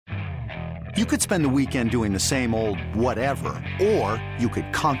You could spend the weekend doing the same old whatever, or you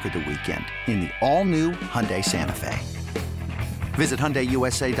could conquer the weekend in the all-new Hyundai Santa Fe. Visit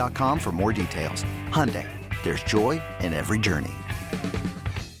HyundaiUSA.com for more details. Hyundai, there's joy in every journey.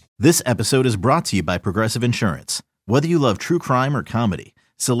 This episode is brought to you by Progressive Insurance. Whether you love true crime or comedy,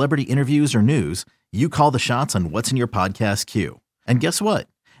 celebrity interviews or news, you call the shots on what's in your podcast queue. And guess what?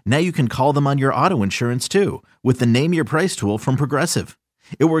 Now you can call them on your auto insurance too with the Name Your Price tool from Progressive.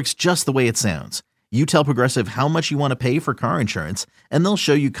 It works just the way it sounds. You tell Progressive how much you want to pay for car insurance, and they'll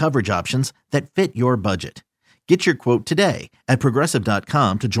show you coverage options that fit your budget. Get your quote today at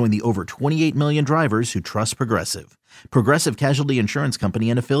Progressive.com to join the over 28 million drivers who trust Progressive. Progressive Casualty Insurance Company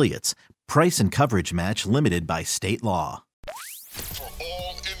and Affiliates. Price and coverage match limited by state law. For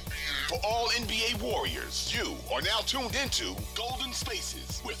all NBA warriors, you are now tuned into Golden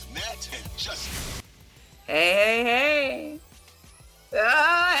Spaces with Nat and Justin. Hey.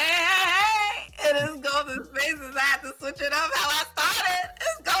 Oh, hey. It is Golden Spaces. I had to switch it up how I started.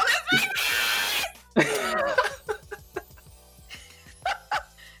 It's Golden Spaces.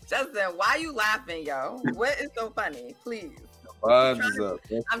 Justin, why you laughing, yo? What is so funny? Please. I'm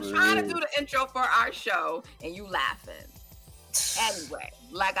trying to do the intro for our show, and you laughing. Anyway,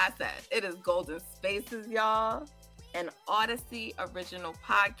 like I said, it is Golden Spaces, y'all. An Odyssey original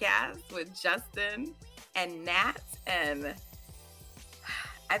podcast with Justin and Nat, and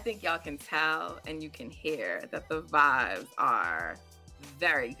I think y'all can tell and you can hear that the vibes are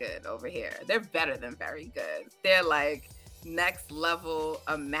very good over here. They're better than very good. They're like next level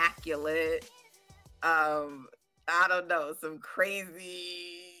immaculate. I don't know, some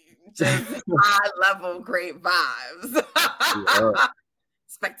crazy, just high level great vibes. Yeah.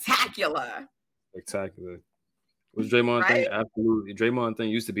 Spectacular. Was Draymond right? thing absolutely? Draymond thing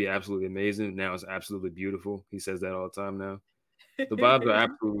used to be absolutely amazing. Now it's absolutely beautiful. He says that all the time now. The vibes are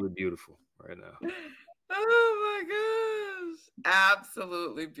absolutely beautiful right now. Oh my gosh.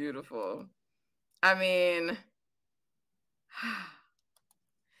 Absolutely beautiful. I mean,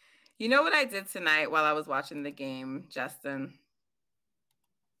 you know what I did tonight while I was watching the game, Justin?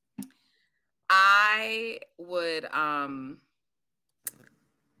 I would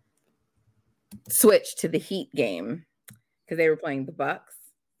switch to the Heat game because they were playing the Bucks.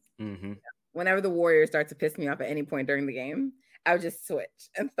 Mm-hmm. Whenever the Warriors start to piss me off at any point during the game, I would just switch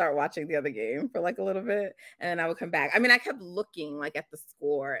and start watching the other game for like a little bit, and then I would come back. I mean, I kept looking like at the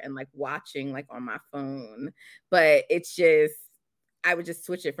score and like watching like on my phone, but it's just I would just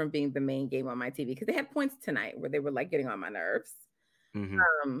switch it from being the main game on my TV because they had points tonight where they were like getting on my nerves.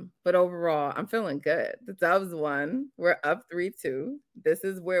 Mm-hmm. But overall, I'm feeling good. The Dubs won. We're up 3-2. This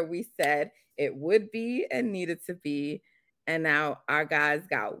is where we said it would be and needed to be. And now our guys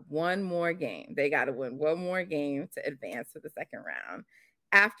got one more game. They got to win one more game to advance to the second round.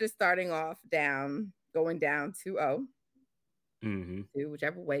 After starting off going down 2-0, mm-hmm.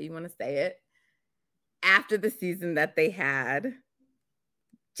 whichever way you want to say it. After the season that they had,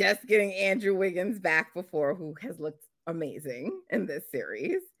 just getting Andrew Wiggins back before, who has looked amazing in this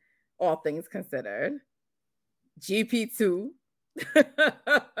series, all things considered. GP2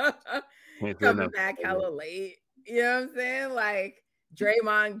 coming back hella late. You know what I'm saying? Like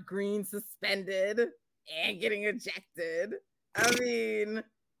Draymond Green suspended and getting ejected. I mean,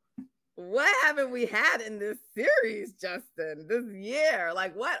 what haven't we had in this series, Justin, this year?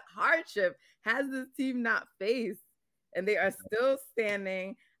 Like, what hardship has this team not faced? And they are still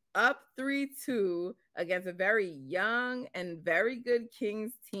standing up 3-2 against a very young and very good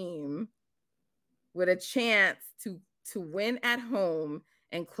Kings team with a chance to win at home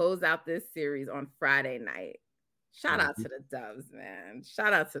and close out this series on Friday night. Shout out to the Dubs, man.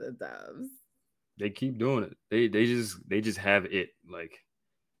 Shout out to the Dubs. They keep doing it. They just have it. Like,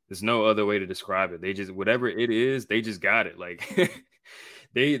 there's no other way to describe it. They just, whatever it is, they just got it. Like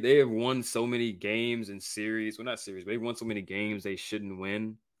they have won so many games and series. Well, not series, but they've won so many games they shouldn't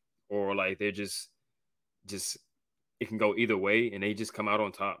win. Or like they're just it can go either way and they just come out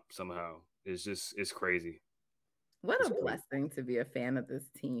on top somehow. It's crazy. What a blessing to be a fan of this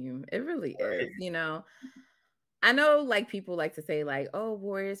team. It really is. You know, I know like people like to say like, oh,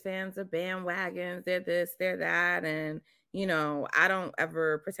 Warriors fans are bandwagons, they're this, they're that. And, you know, I don't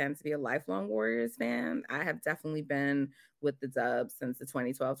ever pretend to be a lifelong Warriors fan. I have definitely been with the Dubs since the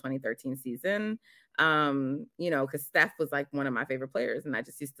 2012-2013 season. You know, because Steph was like one of my favorite players and I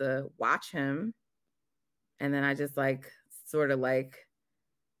just used to watch him. And then I just like sort of like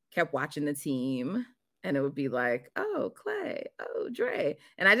kept watching the team. And it would be like, oh, Clay, oh, Dre.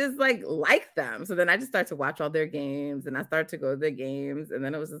 And I just liked them. So then I just started to watch all their games and I started to go to their games. And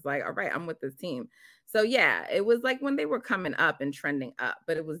then it was just like, all right, I'm with this team. So yeah, it was like when they were coming up and trending up,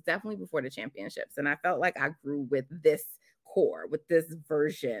 but it was definitely before the championships. And I felt like I grew with this core, with this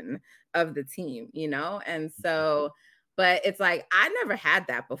version of the team, you know? And so, but it's like, I never had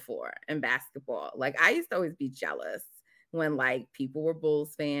that before in basketball. Like I used to always be jealous when like people were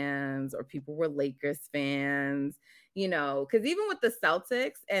Bulls fans or people were Lakers fans, you know, because even with the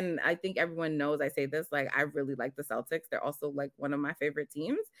Celtics, and I think everyone knows I say this, like I really like the Celtics. They're also like one of my favorite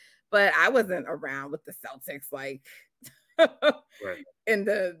teams, but I wasn't around with the Celtics like right. in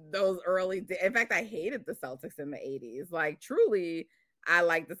those early days. In fact, I hated the Celtics in the 80s. Like truly, I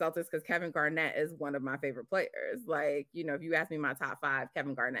like the Celtics because Kevin Garnett is one of my favorite players. Like, you know, if you ask me my top 5,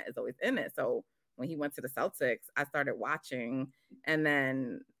 Kevin Garnett is always in it. So when he went to the Celtics, I started watching, and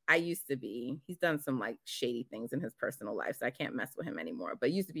then he's done some like shady things in his personal life, so I can't mess with him anymore,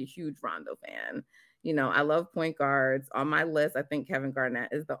 but used to be a huge Rondo fan. You know, I love point guards. On my list, I think Kevin Garnett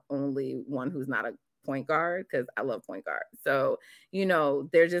is the only one who's not a point guard because I love point guards. So, you know,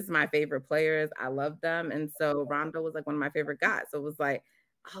 they're just my favorite players. I love them. And so Rondo was like one of my favorite guys. So it was like,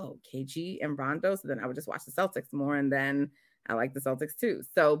 oh, KG and Rondo. So then I would just watch the Celtics more. And then I like the Celtics too.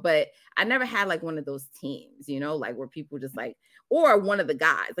 So, but I never had like one of those teams, you know, like where people just like, or one of the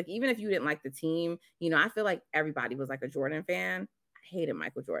guys, like even if you didn't like the team, you know, I feel like everybody was like a Jordan fan. I hated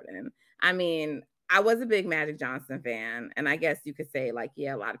Michael Jordan. I mean, I was a big Magic Johnson fan. And I guess you could say like,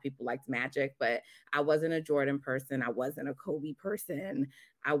 yeah, a lot of people liked Magic, but I wasn't a Jordan person. I wasn't a Kobe person.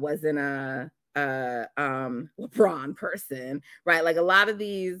 I wasn't a LeBron person, right? Like a lot of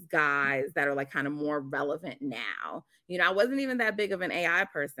these guys that are like kind of more relevant now, you know, I wasn't even that big of an AI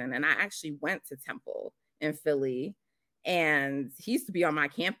person. And I actually went to Temple in Philly, and he used to be on my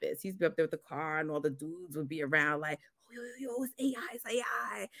campus. He used to be up there with the car, and all the dudes would be around like, yo, it's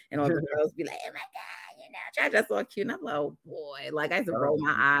AI. And all the girls be like, oh my God, you know, that's so cute. And I'm like, oh boy, like I used to roll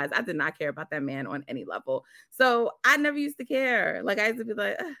my eyes. I did not care about that man on any level. So I never used to care. Like I used to be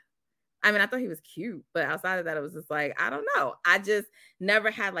like, ugh. I mean, I thought he was cute, but outside of that, it was just like, I don't know. I just never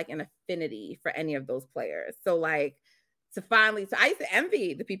had like an affinity for any of those players. So like so I used to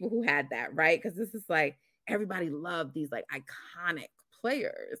envy the people who had that, right? Because this is like, everybody loved these like iconic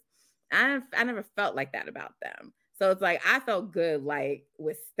players. I never felt like that about them. So it's like, I felt good like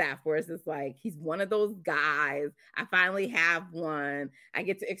with Steph, where it's just like, he's one of those guys. I finally have one. I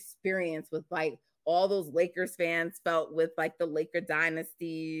get to experience with like all those Lakers fans felt with like the Laker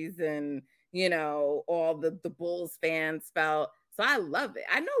dynasties, and, you know, all the Bulls fans felt. So I love it.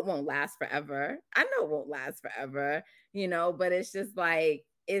 I know it won't last forever. You know, but it's just like,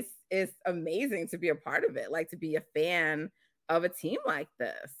 it's amazing to be a part of it, like to be a fan of a team like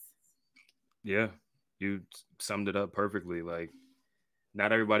this. Yeah, you summed it up perfectly. Like,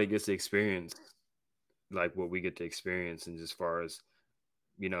 not everybody gets to experience like what we get to experience, and as far as,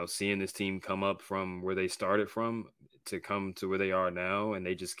 you know, seeing this team come up from where they started from to come to where they are now, and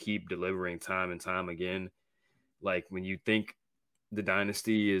they just keep delivering time and time again. Like when you think the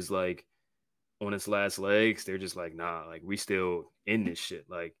dynasty is like on its last legs, they're just like, nah, like we still in this shit.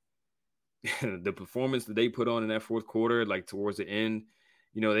 Like the performance that they put on in that fourth quarter, like towards the end,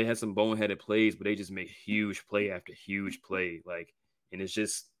 you know, they had some boneheaded plays, but they just make huge play after huge play. Like, and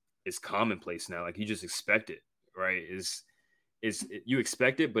it's commonplace now. Like you just expect it, right? You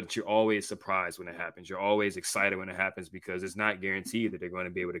expect it, but you're always surprised when it happens. You're always excited when it happens, because it's not guaranteed that they're going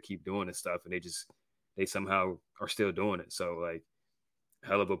to be able to keep doing this stuff. And they somehow are still doing it. So like,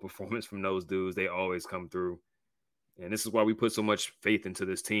 hell of a performance from those dudes. They always come through. And this is why we put so much faith into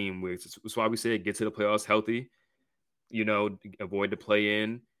this team. That's why we say get to the playoffs healthy, you know, avoid the play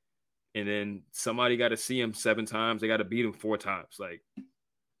in. And then somebody got to see them 7 times. They got to beat them 4 times. Like,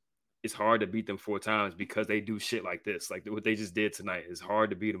 it's hard to beat them 4 times because they do shit like this. Like what they just did tonight. It's hard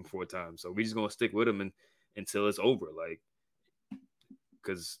to beat them 4 times. So we just going to stick with them until it's over. Like,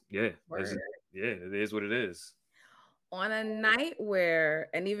 because, it is what it is. On a night where,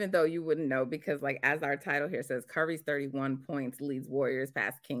 and even though you wouldn't know, because like as our title here says, Curry's 31 points leads Warriors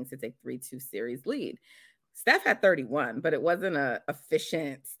past Kings to take 3-2 series lead. Steph had 31, but it wasn't a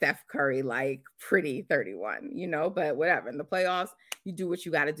efficient Steph Curry, like pretty 31, you know, but whatever. In the playoffs, you do what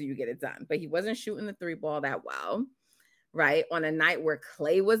you got to do, you get it done. But he wasn't shooting the 3 ball that well, right? On a night where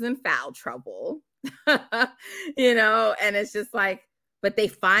Clay was in foul trouble, you know, and it's just like, but they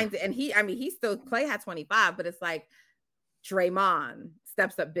find it. And Clay had 25, but it's like, Draymond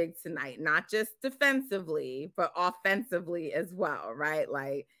steps up big tonight, not just defensively, but offensively as well, right?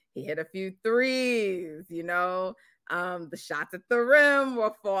 Like he hit a few threes, you know, the shots at the rim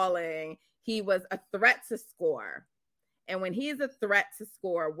were falling. He was a threat to score. And when he is a threat to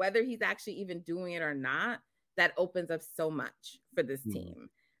score, whether he's actually even doing it or not, that opens up so much for this team,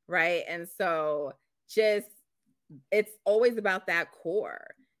 right? And so just, it's always about that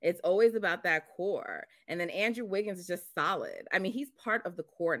core. It's always about that core. And then Andrew Wiggins is just solid. I mean, he's part of the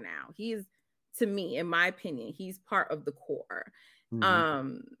core now. He's, to me, in my opinion, he's part of the core.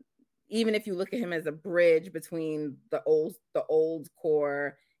 Even if you look at him as a bridge between the old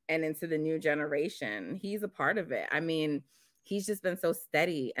core and into the new generation, he's a part of it. I mean, he's just been so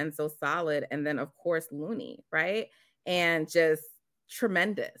steady and so solid. And then, of course, Looney, right? And just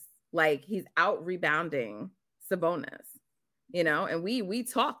tremendous. Like, he's out rebounding Sabonis, you know, and we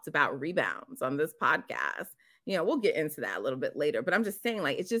talked about rebounds on this podcast. You know, we'll get into that a little bit later, but I'm just saying,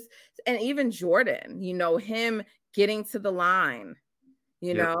 like, it's just, and even Jordan, you know, him getting to the line,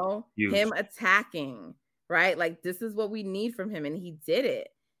 you know, huge. Him attacking, right? Like, this is what we need from him. And he did it,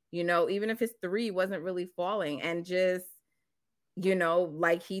 you know, even if his three wasn't really falling, and just, you know,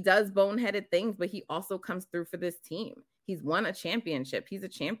 like, he does boneheaded things, but he also comes through for this team. He's won a championship. He's a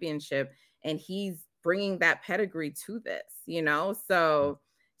championship, and he's bringing that pedigree to this, you know? So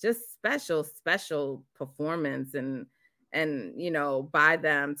just special performance, and, you know, by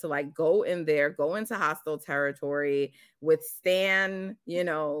them to, like, go in there, go into hostile territory, withstand, you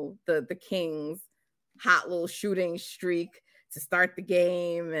know, the Kings' hot little shooting streak to start the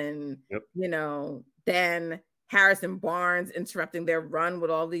game. And, you know, then Harrison Barnes interrupting their run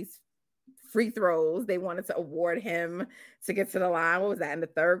with all these free throws they wanted to award him to get to the line. What was that, in the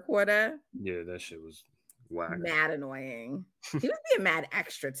third quarter? Yeah, that shit was whack. Mad annoying. He was being mad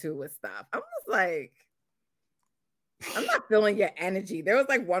extra too with stuff. I was like, I'm not feeling your energy. There was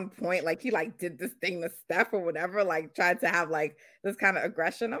like one point, like, he like did this thing to Steph or whatever, like tried to have like this kind of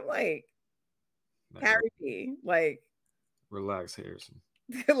aggression. I'm like, Harry B, like, relax, Harrison.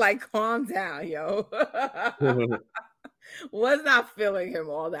 Like, calm down, yo. Was not feeling him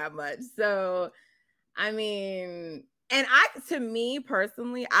all that much. So, I mean, and to me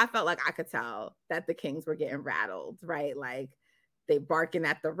personally, I felt like I could tell that the Kings were getting rattled, right? Like, they barking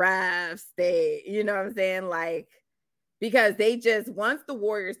at the refs. They, you know what I'm saying? Like, because they just, once the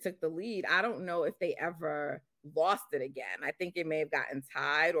Warriors took the lead, I don't know if they ever lost it again. I think it may have gotten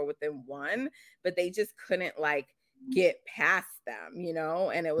tied or within one, but they just couldn't, like, get past them, you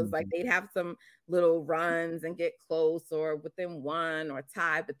know? And it was like they'd have some little runs and get close or within one or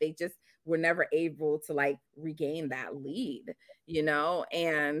tie, but they just were never able to, like, regain that lead, you know?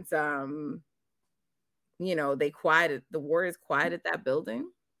 And you know, the Warriors quieted that building.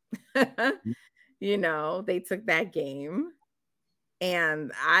 You know, they took that game.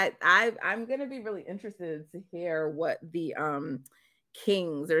 And I'm gonna be really interested to hear what the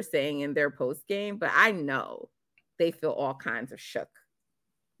Kings are saying in their post game, but I know they feel all kinds of shook.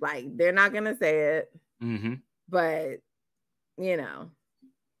 Like, they're not gonna say it, but, you know.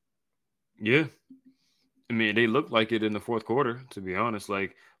 Yeah, I mean, they looked like it in the fourth quarter, to be honest.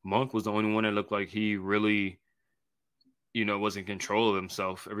 Like, Monk was the only one that looked like he really, you know, was in control of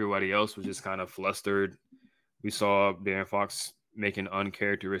himself. Everybody else was just kind of flustered. We saw De'Aaron Fox making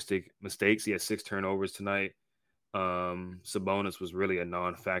uncharacteristic mistakes. He had 6 turnovers tonight. Sabonis was really a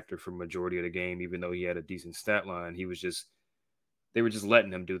non-factor for majority of the game, even though he had a decent stat line. They were just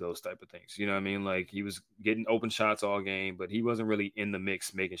letting him do those type of things. You know what I mean? Like, he was getting open shots all game, but he wasn't really in the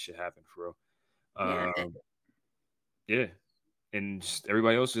mix making shit happen for real. Yeah. And just,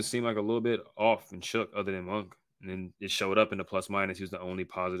 everybody else just seemed like a little bit off and shook other than Monk. And then it showed up in the plus minus. He was the only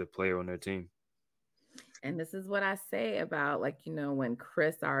positive player on their team. And this is what I say about, like, you know, when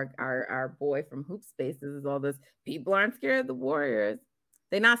Chris, our boy from Hoop Spaces, is all this, people aren't scared of the Warriors.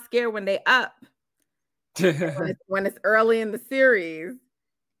 They're not scared when they up. when it's early in the series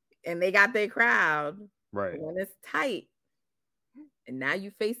and they got their crowd. Right. When it's tight and now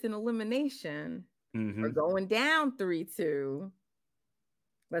you facing elimination or going down 3-2.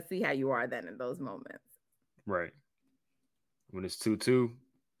 Let's see how you are then in those moments. Right. When it's 2-2.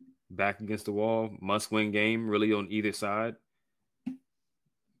 Back against the wall, must-win game, really on either side.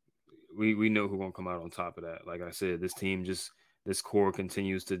 We know who's gonna come out on top of that. Like I said, this core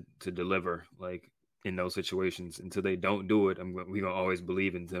continues to deliver, like, in those situations. Until they don't do it, we're gonna always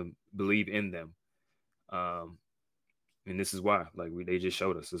believe in them. And this is why, like, they just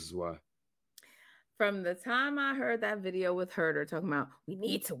showed us. This is why. From the time I heard that video with Herder talking about we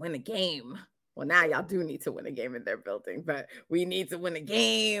need to win a game. Well, now y'all do need to win a game in their building, but we need to win a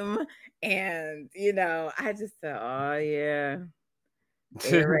game. And, you know, I just said, oh, yeah,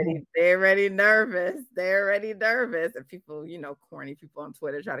 they're already nervous. They're already nervous. And people, you know, corny people on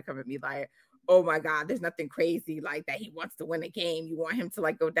Twitter try to come at me like, oh, my God, there's nothing crazy like that. He wants to win a game. You want him to,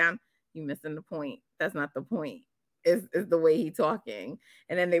 like, go down. You're missing the point. That's not the point. is the way he talking.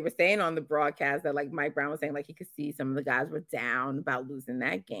 And then they were saying on the broadcast that like Mike Brown was saying like he could see some of the guys were down about losing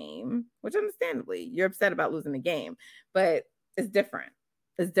that game, which understandably you're upset about losing the game, but it's different.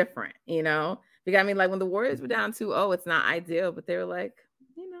 It's different, you know? Because I mean, like when the Warriors were down 2-0, it's not ideal, but they were like,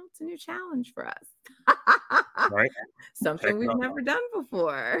 you know, it's a new challenge for us. Right. Something we've never done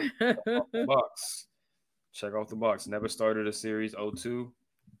before. Check off the box. Never started a series 0-2.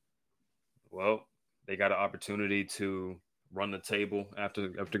 Well, they got an opportunity to run the table after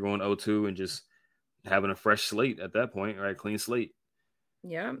going 0-2 and just having a fresh slate at that point, right? Clean slate.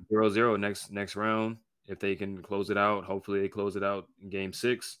 Yeah. 0-0 next round. If they can close it out, hopefully they close it out in game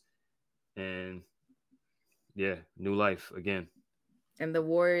 6. And yeah, new life again. And the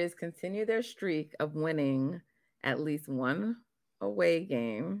Warriors continue their streak of winning at least one away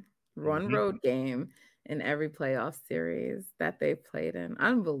game, one road game in every playoff series that they've played in.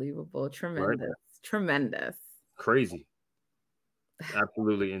 Unbelievable. Tremendous. Right. Tremendous. Crazy.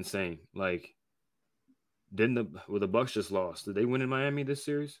 Absolutely insane. Like, the Bucks just lost. Did they win in Miami this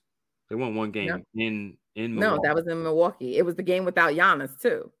series? They won one game in Milwaukee. No, that was in Milwaukee. It was the game without Giannis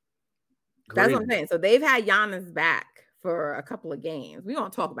too. Crazy. That's what I'm saying. So they've had Giannis back for a couple of games. We're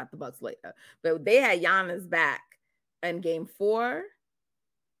going to talk about the Bucks later. But they had Giannis back in game 4.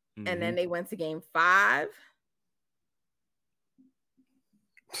 Mm-hmm. And then they went to game 5.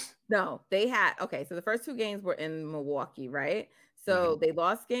 No, they had, okay, so the first 2 games were in Milwaukee, right? So they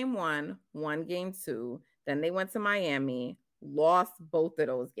lost game 1, won game 2. Then they went to Miami, lost both of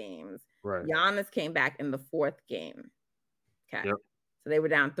those games. Right. Giannis came back in the 4th game. Okay. Yep. So they were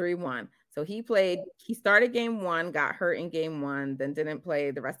down 3-1. So he started game 1, got hurt in game 1, then didn't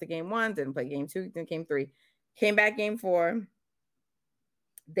play the rest of game 1, didn't play game 2, then game 3, came back game 4.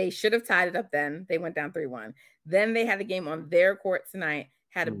 They should have tied it up then. They went down 3-1. Then they had a game on their court tonight,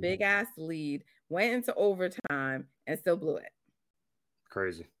 had a big ass lead, went into overtime, and still blew it.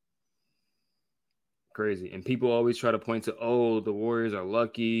 Crazy. And people always try to point to, the Warriors are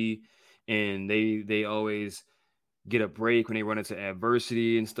lucky, and they always get a break when they run into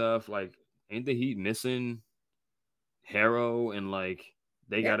adversity and stuff. Like, ain't the Heat missing Harrow and like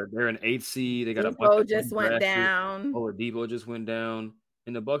they're an 8th seed. They got Depot just went down. Depot just went down,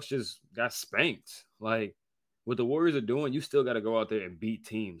 and the Bucks just got spanked. Like, what the Warriors are doing, you still got to go out there and beat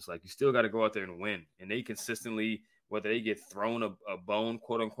teams. Like, you still got to go out there and win. And they consistently, whether they get thrown a bone,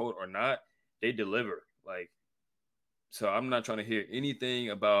 quote unquote, or not, they deliver. Like, so I'm not trying to hear anything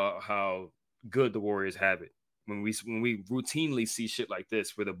about how good the Warriors have it. When we routinely see shit like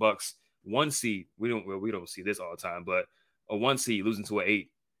this, where the Bucks 1 seed, we don't see this all the time, but a 1 seed losing to an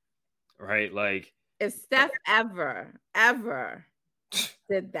 8, right? Like, if Steph ever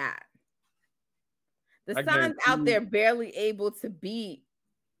did that, the Suns out there barely able to beat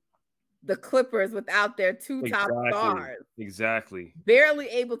the Clippers without their 2 top stars. Exactly. Barely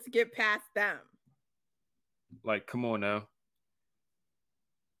able to get past them. Like, come on now.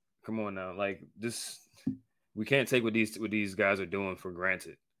 Like, this, we can't take what these guys are doing for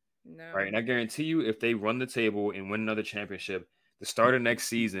granted. No. Right. And I guarantee you, if they run the table and win another championship, the start of next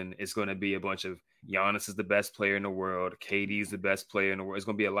season is going to be a bunch of Giannis is the best player in the world. KD is the best player in the world. It's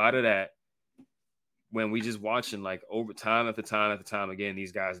going to be a lot of that when we just watching, like, over time after time again,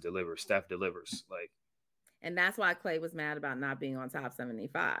 these guys deliver. Steph delivers. Like, and that's why Clay was mad about not being on top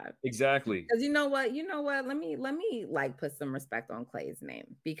 75. Exactly. Because you know what? Let me like put some respect on Clay's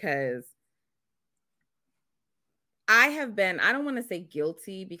name, because I don't want to say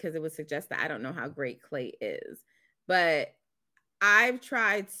guilty, because it would suggest that I don't know how great Clay is, but I've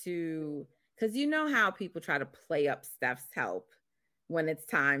tried to, because you know how people try to play up Steph's help when it's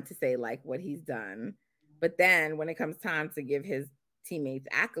time to say like what he's done. But then when it comes time to give his teammates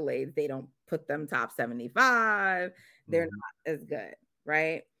accolades, they don't put them top 75. They're not as good,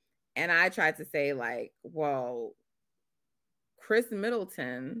 right? And I tried to say like, well, Chris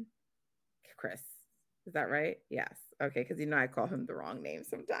Middleton, is that right? Yes. Okay, because I call him the wrong name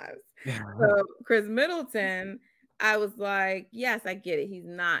sometimes. So Chris Middleton, I was like, yes, I get it. He's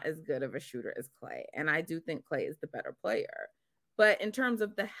not as good of a shooter as Clay. And I do think Clay is the better player. But in terms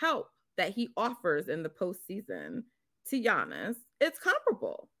of the help that he offers in the postseason to Giannis, it's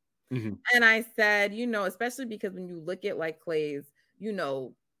comparable. Mm-hmm. And I said, especially because when you look at like Clay's,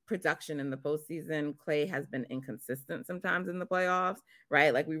 production in the postseason, Clay has been inconsistent sometimes in the playoffs,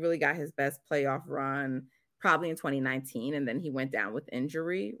 right? Like we really got his best playoff run probably in 2019, and then he went down with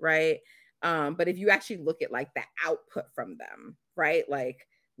injury, right? But if you actually look at like the output from them, right? Like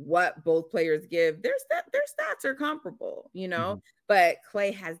what both players give, their stats are comparable, mm-hmm. But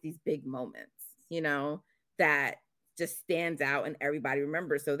Clay has these big moments, that just stands out and everybody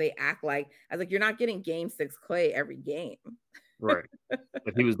remembers. So they act like, I was like, you're not getting Game 6 Klay every game. Right.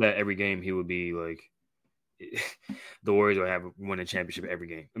 If he was that every game, he would be like, the Warriors would win a championship every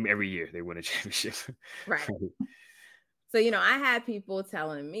game. I mean, every year they win a championship. Right. So, I had people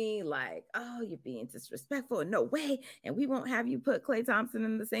telling me like, oh, you're being disrespectful. No way. And we won't have you put Klay Thompson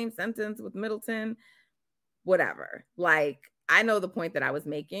in the same sentence with Middleton. Whatever. Like, I know the point that I was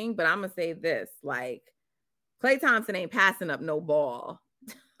making, but I'm going to say this. Like, Klay Thompson ain't passing up no ball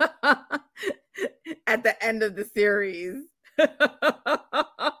at the end of the series.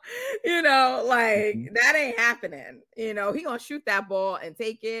 That ain't happening. He gonna shoot that ball and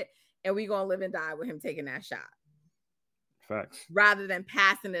take it, and we gonna live and die with him taking that shot. Facts. Rather than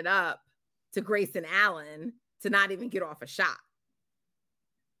passing it up to Grayson Allen to not even get off a shot.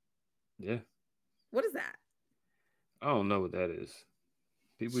 Yeah. What is that? I don't know what that is.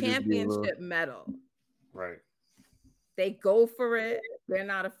 People championship medal. Right. They go for it. They're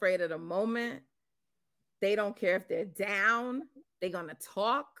not afraid of the moment. They don't care if they're down. They're gonna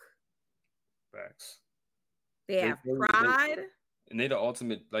talk. Facts. They have pride. And they the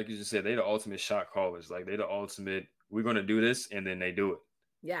ultimate, like you just said, they the ultimate shot callers. Like they the ultimate, we're gonna do this, and then they do it.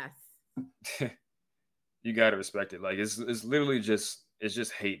 Yes. You gotta respect it. Like it's literally just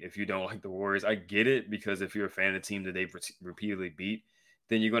hate if you don't like the Warriors. I get it, because if you're a fan of the team that they've repeatedly beat,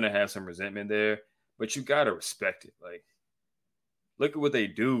 then you're gonna have some resentment there. But you gotta respect it. Like, look at what they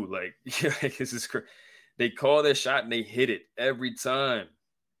do. Like, this is crazy. They call their shot and they hit it every time.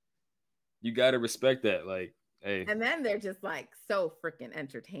 You got to respect that. Like, hey. And then they're just like so freaking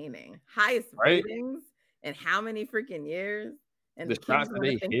entertaining. Highest ratings in how many freaking years? And the shots that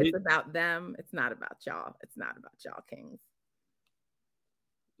they hit. It's about them. It's not about y'all. It's not about y'all, Kings.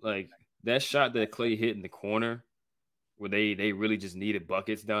 Like that shot that Klay hit in the corner, where they really just needed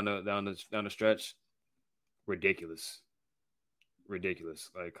buckets down the stretch. Ridiculous.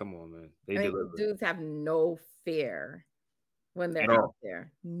 Like, come on, man. Dudes have no fear when they're out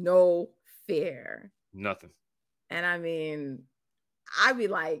there. No fear. Nothing. And I mean, I'd be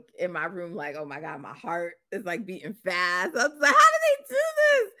like in my room, like, oh my God, my heart is like beating fast. I was like, how do they do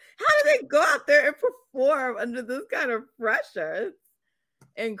this? How do they go out there and perform under this kind of pressure? It's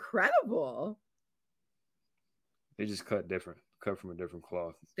incredible. They just cut from a different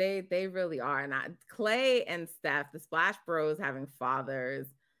cloth. They really are. And Klay and Steph, the Splash Bros, having fathers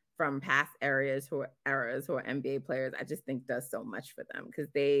from past eras who are NBA players, I just think does so much for them, because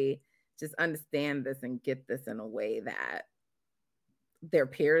they just understand this and get this in a way that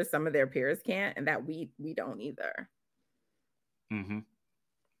some of their peers can't, and that we don't either. Mm-hmm.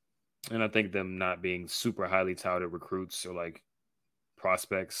 And I think them not being super highly touted recruits or like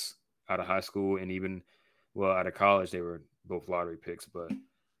prospects out of high school and even out of college, they were both lottery picks, but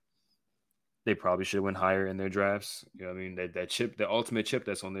they probably should have went higher in their drafts. You know what I mean? That chip, the ultimate chip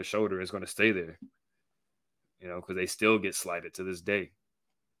that's on their shoulder, is going to stay there. Because they still get slighted to this day.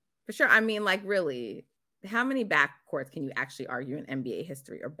 For sure. I mean, like, really, how many backcourts can you actually argue in NBA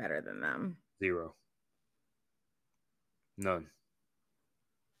history are better than them? 0. None.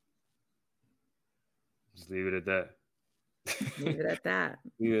 Just leave it at that. Leave it at that.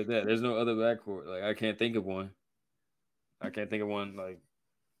 Leave it at that. There's no other backcourt. Like, I can't think of one. Like,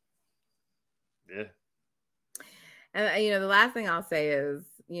 yeah. And, the last thing I'll say is,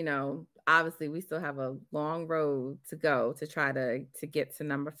 obviously we still have a long road to go to try to get to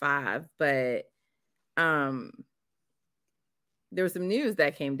number 5. But there was some news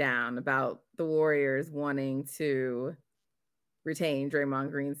that came down about the Warriors wanting to retain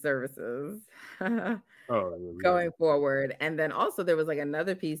Draymond Green's services going forward. And then also there was like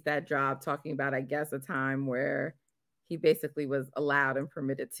another piece that dropped talking about, I guess, a time where he basically was allowed and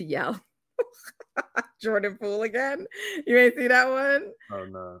permitted to yell Jordan Poole again. You ain't see that one? Oh,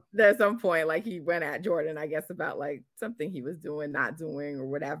 no. There's some point, like, he went at Jordan, I guess, about like something he was doing, not doing, or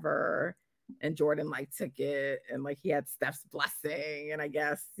whatever. And Jordan like took it, and like he had Steph's blessing, and I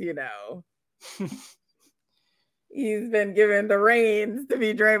guess, he's been given the reins to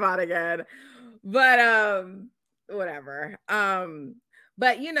be Draymond again. But whatever. But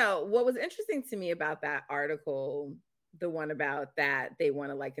what was interesting to me about that article, the one about that they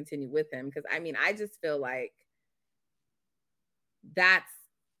want to like continue with him, because I mean, I just feel like that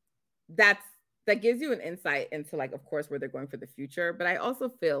gives you an insight into, like, of course, where they're going for the future. But I also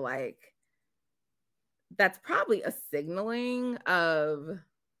feel like that's probably a signaling of,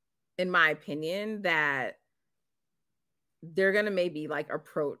 in my opinion, that they're going to maybe like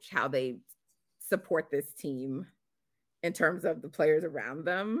approach how they support this team in terms of the players around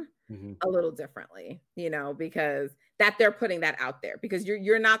them a little differently, because that they're putting that out there, because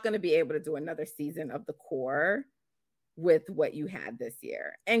you're not going to be able to do another season of the core with what you had this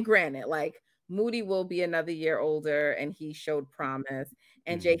year. And granted, like Moody will be another year older and he showed promise,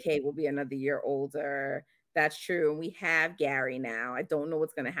 and JK will be another year older. That's true. And we have Gary now. I don't know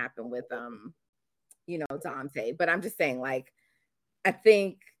what's going to happen with Dante, but I'm just saying, like, I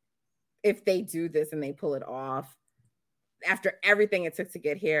think if they do this and they pull it off after everything it took to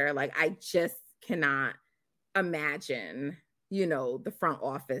get here, like, I just cannot imagine, the front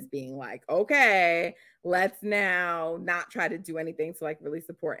office being like, okay, let's now not try to do anything to like really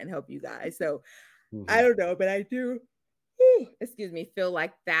support and help you guys. So I don't know, but I do, feel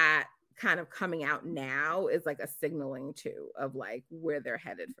like that kind of coming out now is like a signaling too of like where they're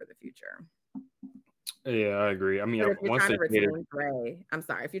headed for the future. Yeah, I agree. I mean, if you're trying to retain Dre,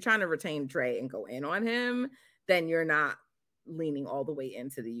 if you're trying to retain Dre and go in on him, then you're not leaning all the way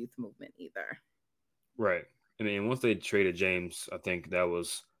into the youth movement either. Right. I mean, once they traded James, I think that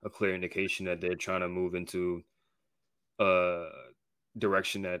was a clear indication that they're trying to move into a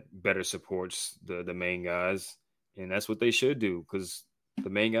direction that better supports the main guys. And that's what they should do, because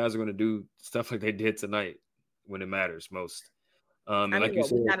the main guys are going to do stuff like they did tonight when it matters most. And like you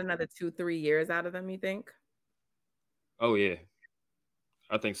said, we got another 2-3 years out of them, you think? Oh, yeah.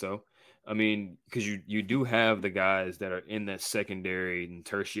 I think so. I mean, because you do have the guys that are in that secondary and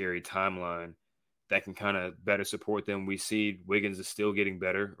tertiary timeline that can kind of better support them. We see Wiggins is still getting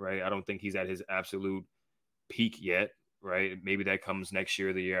better, right? I don't think he's at his absolute peak yet, right? Maybe that comes next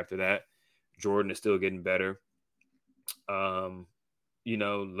year or the year after that. Jordan is still getting better.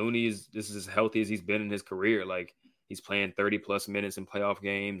 Looney is as healthy as he's been in his career. Like, he's playing 30+ minutes in playoff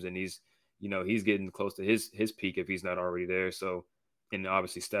games, and he's getting close to his peak if he's not already there. So, and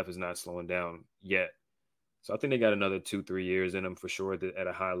obviously Steph is not slowing down yet. So I think they got another 2-3 years in them for sure at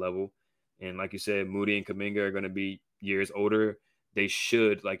a high level. And like you said, Moody and Kuminga are going to be years older. They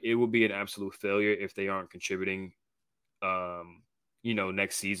should, like, it would be an absolute failure if they aren't contributing,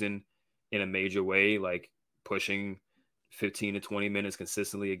 next season in a major way, like pushing 15 to 20 minutes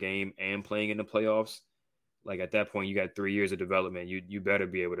consistently a game and playing in the playoffs. Like, at that point, you got 3 years of development. You better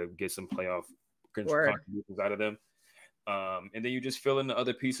be able to get some playoff contributions out of them. And then you just fill in the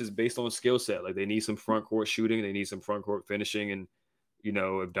other pieces based on skill set. Like, they need some front court shooting. They need some front court finishing. And,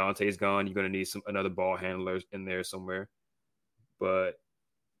 if Dante's gone, you're going to need another ball handler in there somewhere. But,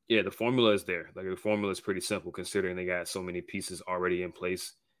 yeah, the formula is there. Like, the formula is pretty simple considering they got so many pieces already in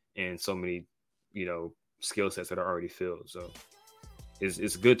place and so many, skill sets that are already filled. So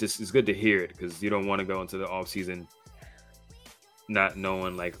it's good to hear it, because you don't want to go into the offseason not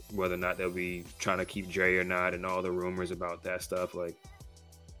knowing like whether or not they'll be trying to keep Dre or not, and all the rumors about that stuff. Like,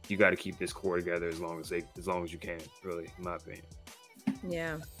 you got to keep this core together as long as you can, really, in my opinion.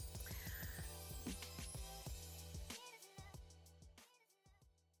 Yeah.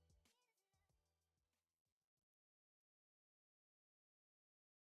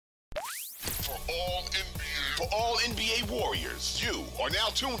 For all NBA Warriors, you are now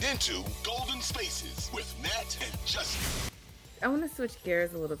tuned into Golden Spaces with Nat and Justin. I want to switch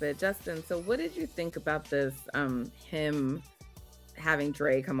gears a little bit. Justin, so what did you think about this, him having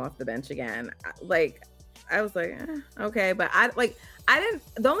Dre come off the bench again? Like, I was like, okay, but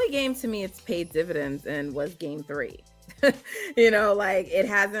the only game to me it's paid dividends in was game 3. Like, it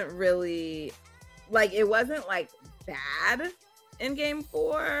hasn't really, like, it wasn't like bad in game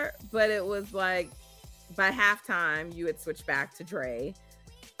 4, but it was like by halftime you had switched back to Dre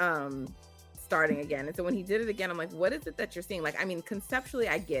starting again. And so when he did it again, I'm like, what is it that you're seeing? Like, I mean, conceptually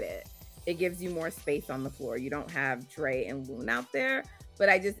I get it. It gives you more space on the floor. You don't have Dre and Loon out there, but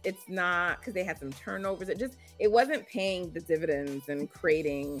it's not, because they had some turnovers. It wasn't paying the dividends and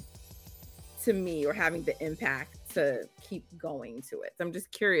creating to me, or having the impact to keep going to it. So I'm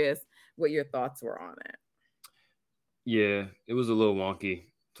just curious what your thoughts were on it. Yeah, it was a little wonky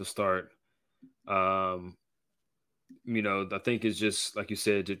to start. I think it's just, like you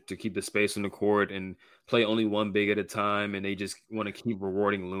said, to keep the space on the court and play only one big at a time, and they just want to keep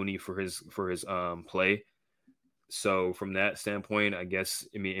rewarding Looney for his play. So from that standpoint, I guess,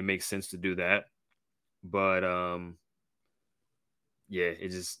 I mean, it makes sense to do that. But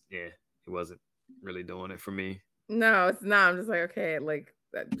it wasn't really doing it for me. No, it's not. I'm just like, okay, like,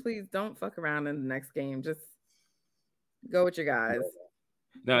 please don't fuck around in the next game. Just go with your guys.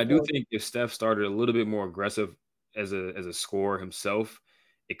 Now, I do think if Steph started a little bit more aggressive as a scorer himself,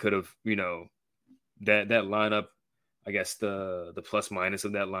 it could have, that lineup, I guess the plus minus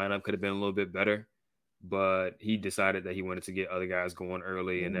of that lineup could have been a little bit better. But he decided that he wanted to get other guys going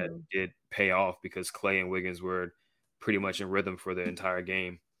early, and that did pay off because Clay and Wiggins were pretty much in rhythm for the entire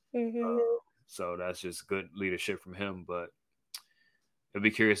game. So that's just good leadership from him. But I'd be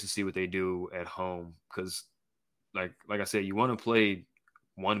curious to see what they do at home, because like I said, you want to play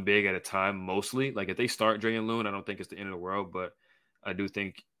one big at a time mostly. Like if they start Dre and Loon, I don't think it's the end of the world, but I do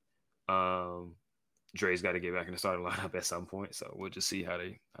think Dre's got to get back in the starting lineup at some point. So we'll just see how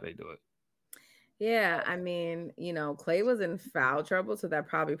they do it. Yeah, I mean, Klay was in foul trouble, so that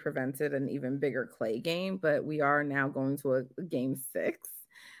probably prevented an even bigger Klay game, but we are now going to a game 6.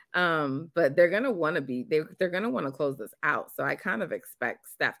 But they're going to want to they're going to want to close this out. So I kind of expect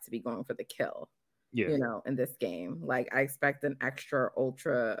Steph to be going for the kill. Yeah. In this game. Like I expect an extra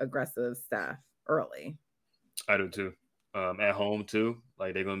ultra aggressive Steph early. I do too. At home too.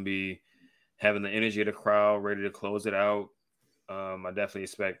 Like they're going to be having the energy of the crowd, ready to close it out. I definitely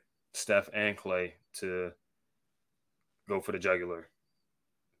expect Steph and Klay to go for the jugular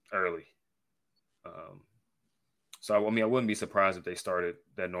early. So, I mean, I wouldn't be surprised if they started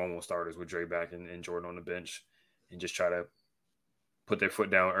their normal starters with Dre back and Jordan on the bench and just try to put their foot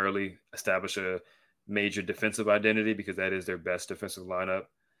down early, establish a major defensive identity because that is their best defensive lineup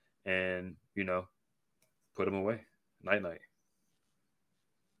and, put them away. Night-night.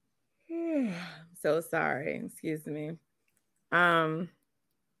 So sorry. Excuse me. I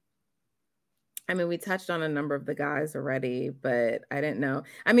mean, we touched on a number of the guys already, but I didn't know.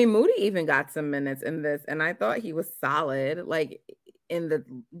 I mean, Moody even got some minutes in this, and I thought he was solid, like in the,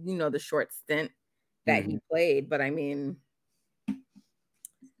 the short stint that he played. But I mean,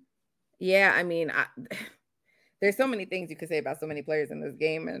 yeah, I mean, there's so many things you could say about so many players in this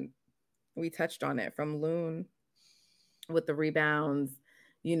game, and we touched on it from Loon with the rebounds,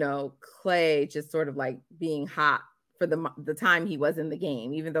 Klay just sort of like being hot for the time he was in the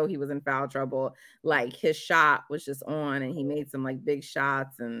game, even though he was in foul trouble. Like his shot was just on, and he made some like big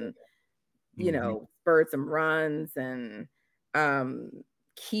shots and spurred some runs and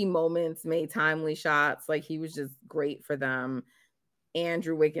key moments, made timely shots. Like he was just great for them.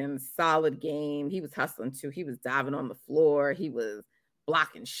 Andrew Wiggins, solid game. He was hustling too. He was diving on the floor. He was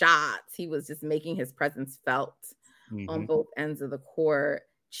blocking shots. He was just making his presence felt on both ends of the court.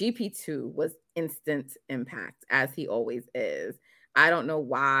 GP2 was instant impact, as he always is. I don't know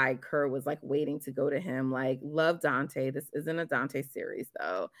why Kerr was like waiting to go to him. Like, love Dante. This isn't a Dante series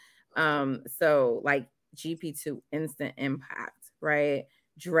though. So like GP2 instant impact, right?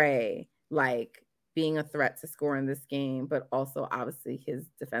 Dre, like being a threat to score in this game, but also obviously his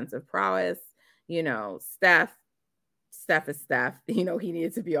defensive prowess. Steph is Steph. He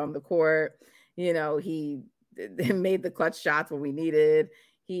needed to be on the court. He made the clutch shots when we needed.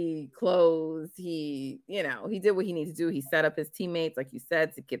 He closed. He did what he needed to do. He set up his teammates, like you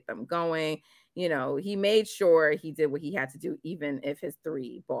said, to get them going. He made sure he did what he had to do, even if his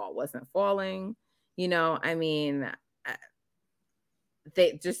 3 ball wasn't falling. I mean,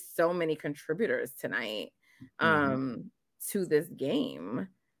 they just so many contributors tonight to this game.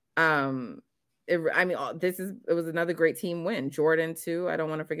 It was another great team win. Jordan too. I don't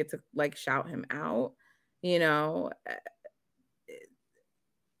want to forget to like shout him out.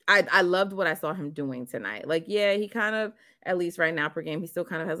 I loved what I saw him doing tonight. Like, yeah, he kind of, at least right now per game, he still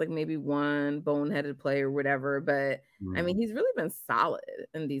kind of has like maybe one boneheaded play or whatever. But I mean, he's really been solid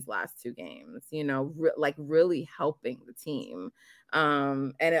in these last 2 games, like really helping the team.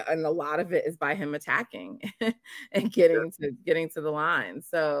 And a lot of it is by him attacking and getting to the line.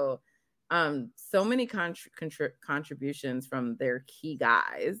 So, so many contributions from their key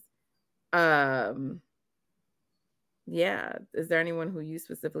guys. Yeah. Is there anyone who you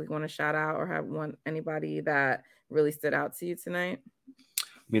specifically want to shout out or anybody that really stood out to you tonight?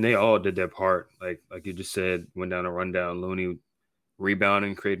 I mean, they all did their part. Like you just said, went down a rundown. Looney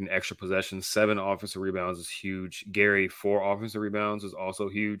rebounding, creating extra possessions. 7 offensive rebounds is huge. Gary, 4 offensive rebounds is also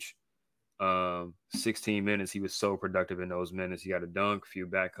huge. 16 minutes. He was so productive in those minutes. He got a dunk, a few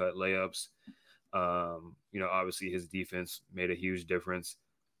back cut layups. Obviously his defense made a huge difference.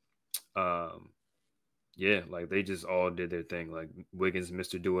 Yeah, like they just all did their thing. Like Wiggins,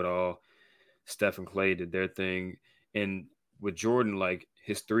 Mr. Do-It-All, Steph and Klay did their thing. And with Jordan, like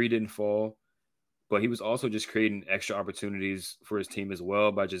his 3 didn't fall, but he was also just creating extra opportunities for his team as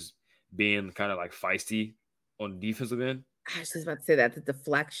well by just being kind of like feisty on the defensive end. I was just about to say that, the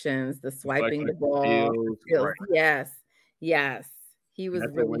deflections, the swiping the ball. Steals. Right. Yes. He was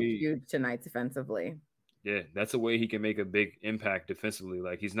really huge tonight defensively. Yeah, that's a way he can make a big impact defensively.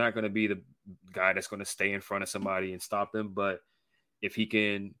 Like he's not going to be the guy that's going to stay in front of somebody and stop them. But if he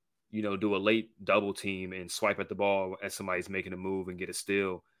can, do a late double team and swipe at the ball as somebody's making a move and get a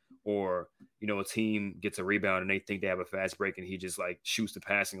steal, or, a team gets a rebound and they think they have a fast break and he just like shoots the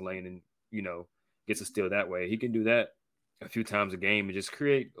passing lane and, gets a steal that way. He can do that a few times a game and just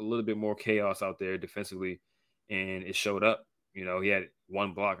create a little bit more chaos out there defensively. And it showed up. He had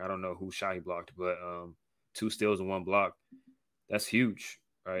 1 block. I don't know who shot he blocked, but 2 steals and 1 block. That's huge,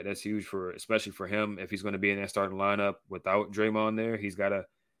 right? That's huge especially for him. If he's going to be in that starting lineup without Draymond there, he's got to,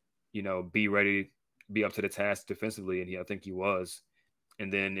 be ready, be up to the task defensively. And I think he was.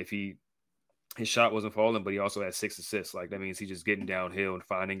 And then if his shot wasn't falling, but he also had 6 assists. Like, that means he's just getting downhill and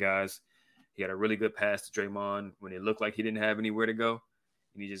finding guys. He had a really good pass to Draymond when it looked like he didn't have anywhere to go.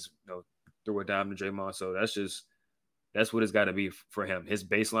 And he just, threw a dime to Draymond. So that's what it's got to be for him. His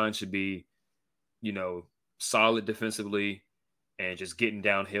baseline should be, solid defensively and just getting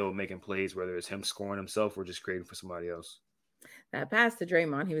downhill, making plays, whether it's him scoring himself or just creating for somebody else. That pass to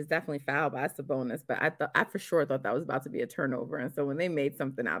Draymond, he was definitely fouled by Sabonis, but I for sure thought that was about to be a turnover. And so when they made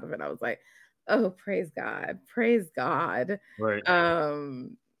something out of it, I was like, oh, praise God. Right.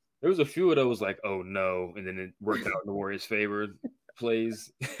 There was a few of those like, oh no, and then it worked out in the Warriors' favor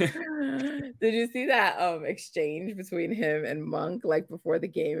plays. Did you see that exchange between him and Monk like before the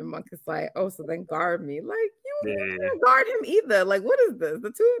game? And Monk is like, oh, so then guard me. Like, you can't guard him either. Like, what is this?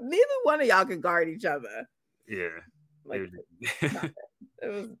 Neither one of y'all can guard each other. Yeah. Like, it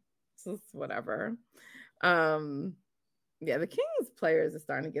was just whatever. Yeah, the Kings players are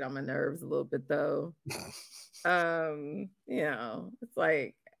starting to get on my nerves a little bit though. It's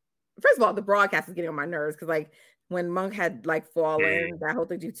like, first of all, the broadcast is getting on my nerves because like when Monk had like fallen, that whole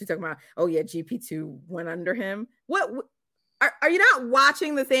thing you two talking about, oh yeah, GP2 went under him. What are you not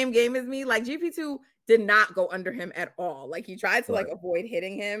watching the same game as me? Like GP2 did not go under him at all. Like he tried to like avoid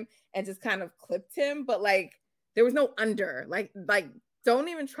hitting him and just kind of clipped him, but like there was no under. Like don't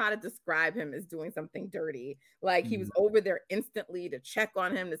even try to describe him as doing something dirty. Like he was over there instantly to check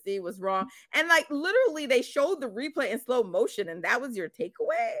on him to see what's wrong. And like literally they showed the replay in slow motion and that was your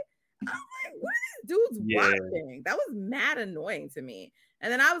takeaway. I was like, what are these dudes watching? That was mad annoying to me.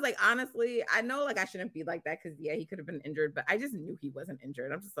 And then I was like, honestly, I know like I shouldn't be like that because he could have been injured, but I just knew he wasn't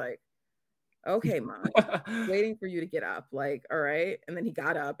injured. I'm just like, okay, Mom, waiting for you to get up. Like, all right. And then he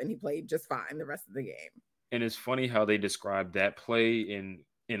got up and he played just fine the rest of the game. And it's funny how they describe that play and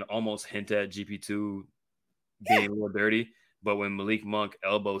almost hint at GP2 being a little dirty. But when Malik Monk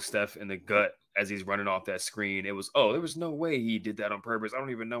elbows Steph in the gut as he's running off that screen, it was, there was no way he did that on purpose. I don't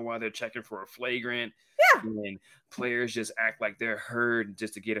even know why they're checking for a flagrant. Yeah. And players just act like they're hurt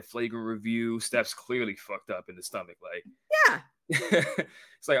just to get a flagrant review. Steph's clearly fucked up in the stomach. Like, yeah.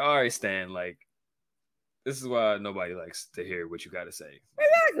 It's like, all right, Stan, like, this is why nobody likes to hear what you got to say.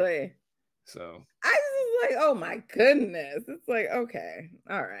 Exactly. So I just was like, oh my goodness. It's like, okay,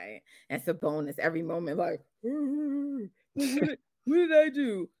 all right. And Sabonis every moment, like, what did I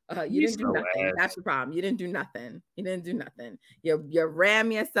do? You didn't do nothing. That's the problem. You didn't do nothing. You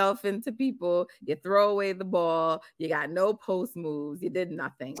ram yourself into people. You throw away the ball. You got no post moves. You did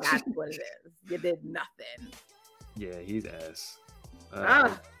nothing. That's what it is. You did nothing. Yeah, he's ass.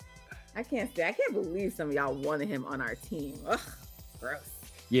 I can't believe some of y'all wanted him on our team. Ugh, gross.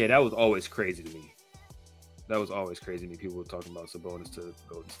 Yeah, that was always crazy to me. People were talking about Sabonis to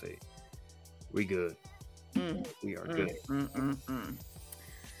Golden State. We good. We are good.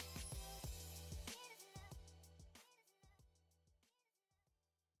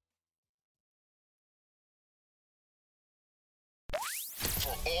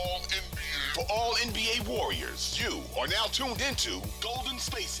 For all NBA Warriors, you are now tuned into Golden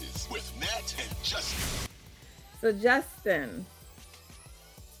Spaces with Nat and Justin. So Justin,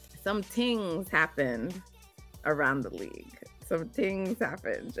 some things happened around the league.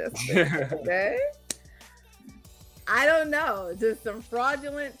 Justin. Okay? I don't know. Just some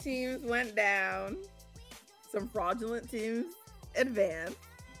fraudulent teams went down. Some fraudulent teams advanced.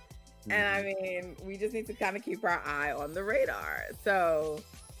 And I mean, we just need to kind of keep our eye on the radar. So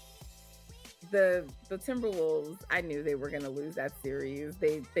the Timberwolves, I knew they were going to lose that series.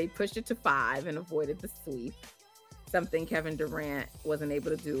 They pushed it to 5 and avoided the sweep. Something Kevin Durant wasn't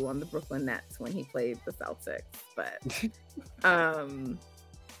able to do on the Brooklyn Nets when he played the Celtics. But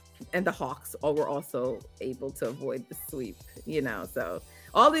and the Hawks were also able to avoid the sweep, so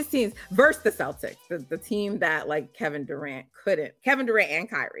all these teams versus the Celtics, the team that like Kevin Durant and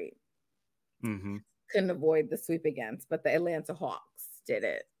Kyrie couldn't avoid the sweep against, but the Atlanta Hawks did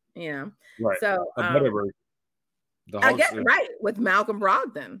it, Right. So a better version. Right, with Malcolm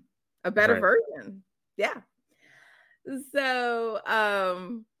Brogdon, a better version. Yeah. So,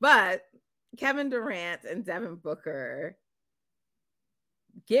 but Kevin Durant and Devin Booker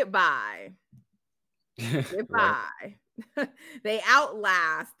get by. They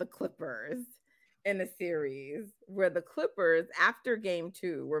outlast the Clippers in a series where the Clippers, after game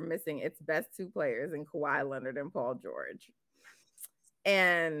 2, were missing its best 2 players in Kawhi Leonard and Paul George.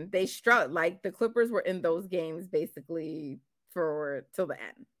 And they struck, like the Clippers were in those games basically till the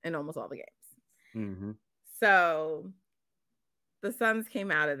end in almost all the games. So the Suns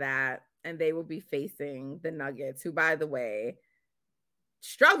came out of that, and they will be facing the Nuggets, who, by the way,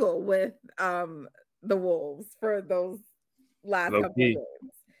 struggle with the Wolves for those last couple of games.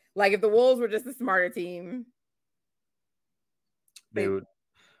 Like, if the Wolves were just a smarter team, they would,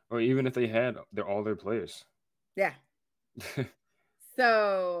 or even if they had all their players. Yeah.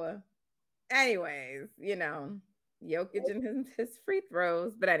 So, anyways, Jokic and his free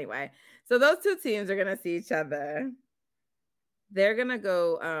throws. But anyway, so those two teams are gonna see each other. They're gonna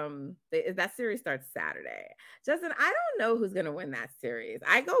go. That series starts Saturday. Justin, I don't know who's gonna win that series.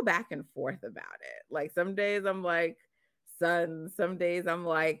 I go back and forth about it. Like, some days I'm like Suns, some days I'm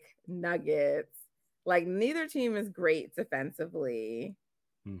like Nuggets. Like, neither team is great defensively.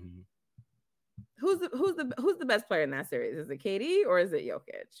 Mm-hmm. Who's the best player in that series? Is it KD or is it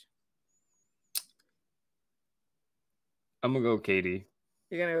Jokic? I'm gonna go KD.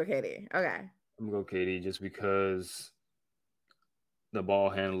 You're gonna go KD. Okay. I'm gonna go KD just because the ball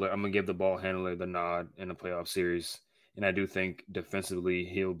handler. I'm gonna give the ball handler the nod in the playoff series, and I do think defensively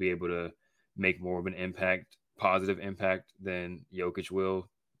he'll be able to make more of an positive impact than Jokic will.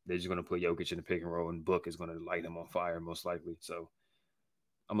 They're just gonna put Jokic in the pick and roll, and Book is gonna light him on fire most likely. So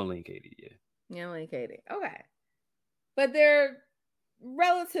I'm gonna lean KD. Yeah. You're lean KD. Okay. But they're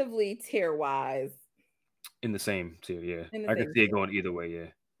relatively tier-wise. In the same tier, yeah. I can see it going either way,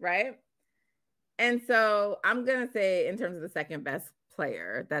 yeah. Right? And so I'm going to say, in terms of the second best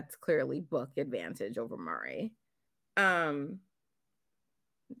player, that's clearly Book advantage over Murray. Oh.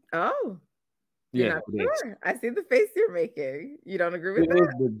 Yeah. Sure. I see the face you're making. You don't agree with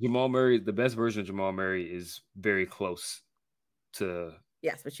that? Jamal Murray, the best version of Jamal Murray is very close to...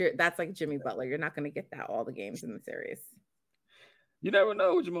 Yes, but that's like Jimmy Butler. You're not going to get that all the games in the series. You never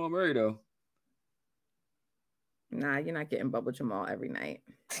know with Jamal Murray, though. Nah, you're not getting Bubble Jamal every night.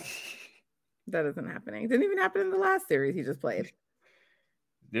 That isn't happening. It didn't even happen in the last series he just played.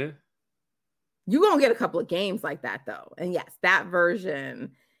 Yeah. You're going to get a couple of games like that, though. And yes, that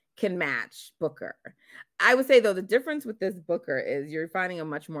version can match Booker. I would say, though, the difference with this Booker is you're finding a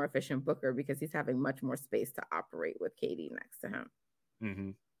much more efficient Booker because he's having much more space to operate with KD next to him.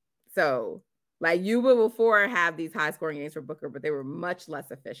 Mm-hmm. So, like, you will before have these high scoring games for Booker, but they were much less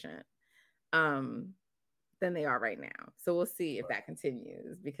efficient than they are right now. So we'll see if that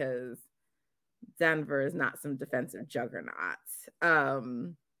continues, because Denver is not some defensive juggernaut.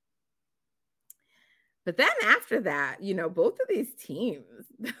 But then after that, both of these teams,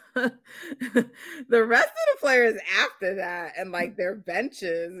 the rest of the players after that, and like their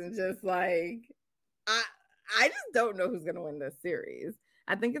benches, and just like, I just don't know who's going to win this series.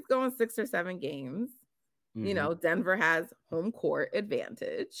 I think it's going 6 or 7 games. Mm-hmm. Denver has home court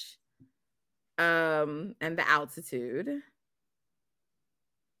advantage, and the altitude.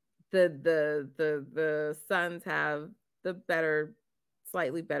 The Suns have the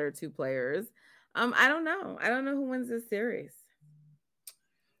slightly better 2 players. I don't know. I don't know who wins this series.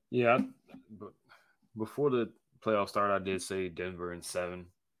 Yeah, but before the playoffs started, I did say Denver in 7.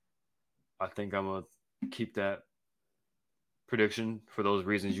 I think I'm gonna keep that prediction for those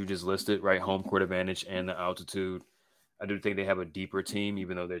reasons you just listed, right? Home court advantage and the altitude. I do think they have a deeper team,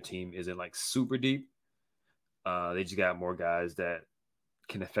 even though their team isn't like super deep. They just got more guys that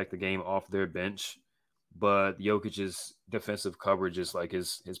can affect the game off their bench. But Jokic's defensive coverage is like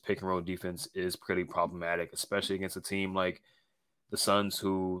his pick and roll defense is pretty problematic, especially against a team like the Suns,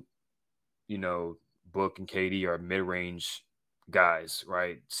 who, Book and KD are mid-range guys,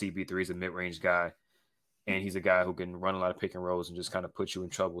 right? CP3 is a mid-range guy, and he's a guy who can run a lot of pick and rolls and just kind of put you in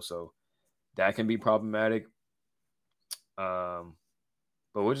trouble. So that can be problematic. But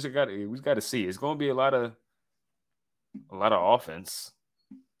we got to see. It's going to be a lot of offense.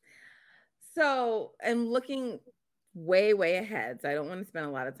 So, and looking way, way ahead, so I don't want to spend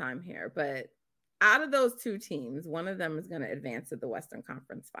a lot of time here, but out of those 2 teams, one of them is going to advance to the Western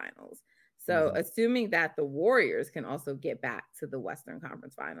Conference Finals. So, assuming that the Warriors can also get back to the Western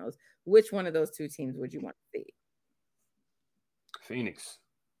Conference Finals, which one of those 2 teams would you want to see? Phoenix.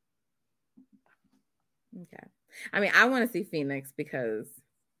 Okay. I mean, I want to see Phoenix because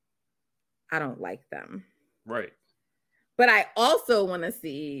I don't like them. Right. But I also want to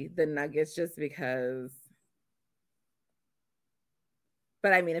see the Nuggets just because.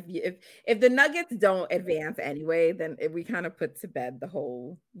 But I mean, if the Nuggets don't advance anyway, then we kind of put to bed the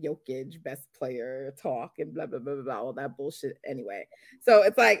whole Jokic best player talk and blah, blah, blah, blah, blah, all that bullshit anyway. So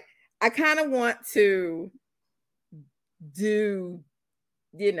it's like, I kind of want to do,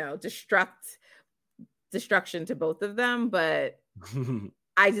 destruction to both of them, but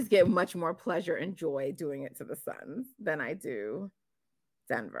I just get much more pleasure and joy doing it to the Suns than I do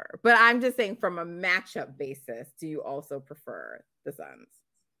Denver. But I'm just saying from a matchup basis, do you also prefer the Suns?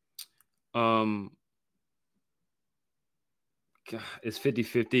 It's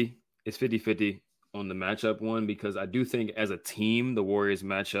 50-50. It's 50-50 on the matchup one, because I do think as a team, the Warriors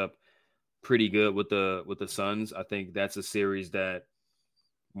match up pretty good with the Suns. I think that's a series that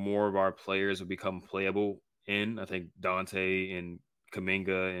more of our players will become playable in. I think Dante and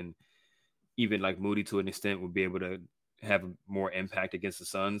Kuminga and even like Moody to an extent would be able to have more impact against the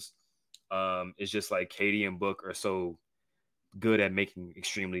Suns. It's just like KD and Book are so good at making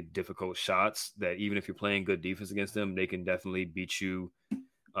extremely difficult shots that even if you're playing good defense against them, they can definitely beat you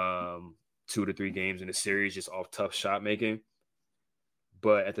 2 to 3 games in a series just off tough shot making.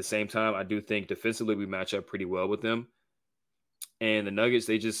 But at the same time, I do think defensively we match up pretty well with them. And the Nuggets,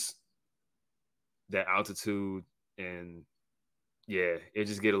 they just that altitude and it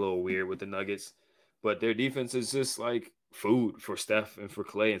just get a little weird with the Nuggets. But their defense is just like food for Steph and for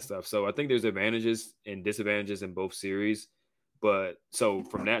Clay and stuff. So I think there's advantages and disadvantages in both series. But so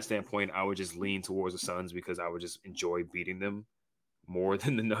from that standpoint, I would just lean towards the Suns because I would just enjoy beating them more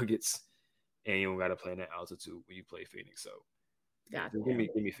than the Nuggets. And you don't got to play in that altitude when you play Phoenix. So gotcha. Give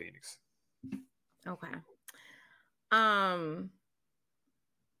me Phoenix. Okay.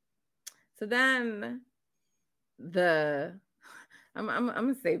 So then I'm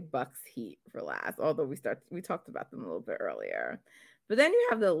gonna say Bucks Heat for last, although we talked about them a little bit earlier. But then you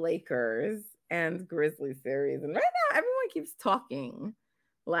have the Lakers and Grizzlies series, and right now everyone keeps talking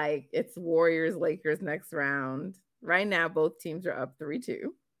like it's Warriors Lakers next round. Right now, both teams are up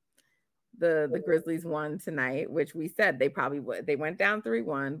 3-2. The Grizzlies won tonight, which we said they probably would. They went down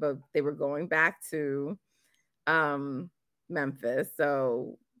 3-1, but they were going back to Memphis,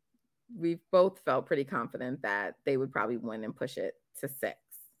 so we both felt pretty confident that they would probably win and push it to 6,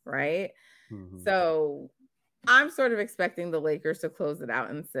 right? Mm-hmm. So I'm sort of expecting the Lakers to close it out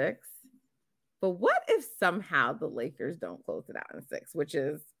in 6. But what if somehow the Lakers don't close it out in 6, which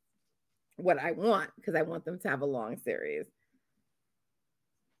is what I want, because I want them to have a long series.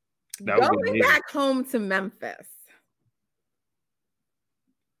 Going back home to Memphis.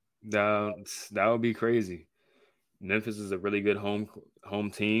 That would be crazy. Memphis is a really good home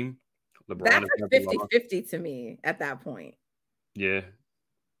team. LeBron that's like 50-50 to me at that point. Yeah.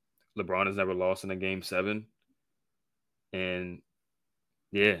 LeBron has never lost in a game 7. And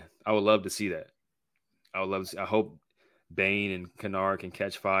yeah, I would love to see that. I hope Bane and Kennard can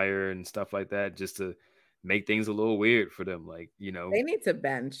catch fire and stuff like that, just to make things a little weird for them. Like, they need to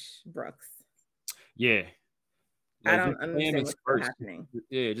bench Brooks. Yeah. Like, I don't understand what's happening.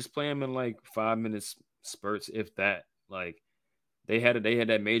 Yeah, just play him in like 5 minutes spurts, if that. Like, they had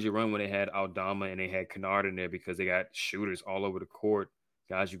that major run when they had Aldama and they had Kennard in there because they got shooters all over the court.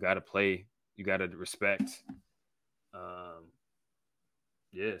 Guys, you got to play. You got to respect.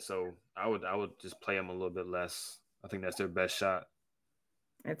 So I would just play them a little bit less. I think that's their best shot.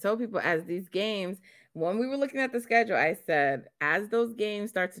 I told people as these games, when we were looking at the schedule, I said, as those games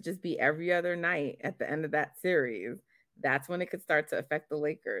start to just be every other night at the end of that series, that's when it could start to affect the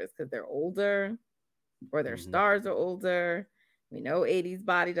Lakers because they're older or their stars are older. We know 80's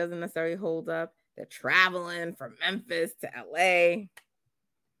body doesn't necessarily hold up. They're traveling from Memphis to LA.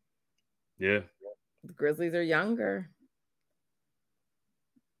 Yeah. The Grizzlies are younger.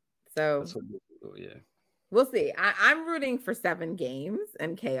 So, we'll see. I'm rooting for 7 games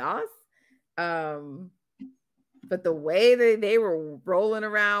and chaos. But the way they were rolling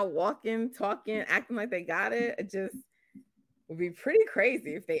around, walking, talking, acting like they got it, it just would be pretty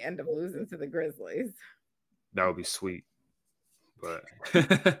crazy if they end up losing to the Grizzlies. That would be sweet. But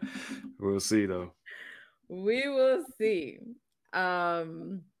we'll see, though. We will see. I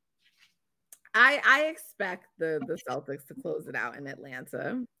expect the Celtics to close it out in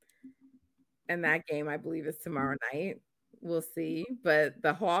Atlanta. And that game, I believe, is tomorrow night. We'll see. But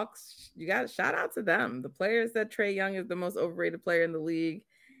the Hawks, you got to shout out to them. The players said Trae Young is the most overrated player in the league.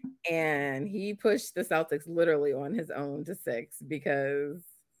 And he pushed the Celtics literally on his own to 6 because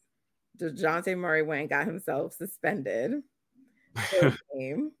DeJounte Murray went and got himself suspended for the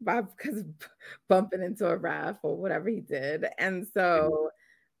game because of bumping into a ref or whatever he did. And so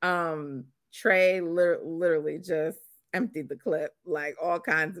Trae literally just emptied the clip, like all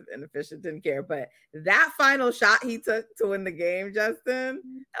kinds of inefficient, didn't care. But that final shot he took to win the game, Justin,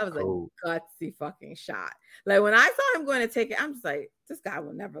 that was a gutsy fucking shot. Like when I saw him going to take it, I'm just like, this guy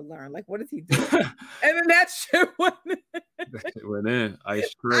will never learn. Like, what is he doing? And then that shit went in. It went in.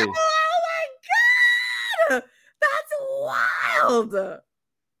 Ice cream. Oh my God. That's wild.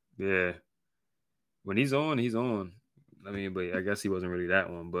 Yeah. When he's on, he's on. I mean, but I guess he wasn't really that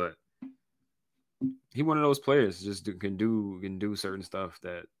one, but he one of those players just can do certain stuff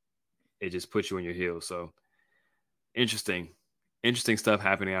that it just puts you in your heels. So interesting stuff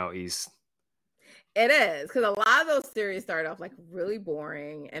happening out east. It is, because a lot of those series started off like really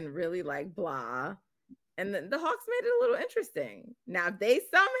boring and really like blah, and the Hawks made it a little interesting. Now if they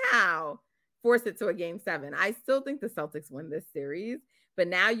somehow force it to a game 7, I still think the Celtics win this series, but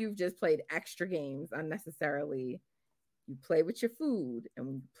now you've just played extra games unnecessarily. You play with your food, and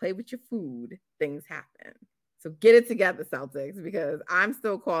when you play with your food, things happen. So get it together, Celtics, because I'm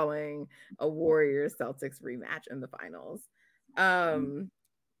still calling a Warriors Celtics rematch in the finals.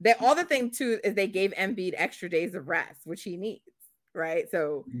 The other thing too is they gave Embiid extra days of rest, which he needs, right?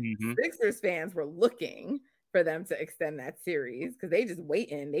 So Sixers fans were looking for them to extend that series because they just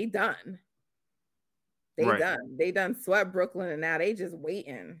waiting. They done. They done swept Brooklyn, and now they just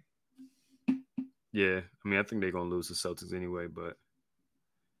waiting. Yeah, I mean, I think they're gonna lose the Celtics anyway, but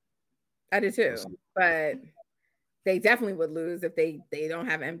I do too. But they definitely would lose if they don't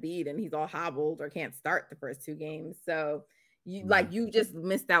have Embiid and he's all hobbled or can't start the first 2 games. So you just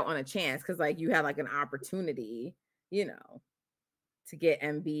missed out on a chance because like you had like an opportunity, to get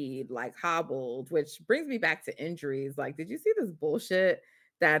Embiid like hobbled, which brings me back to injuries. Like, did you see this bullshit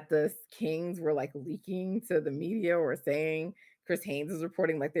that the Kings were like leaking to the media or saying? Chris Haynes was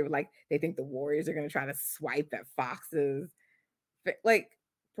reporting like they think the Warriors are going to try to swipe at Fox's. Like,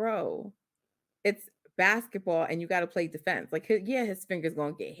 bro, it's basketball and you got to play defense. Like, his finger's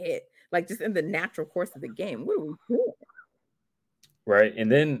going to get hit. Like, just in the natural course of the game. What are we doing? Right.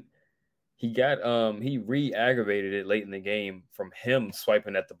 And then he got he re-aggravated it late in the game from him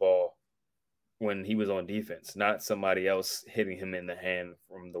swiping at the ball when he was on defense, not somebody else hitting him in the hand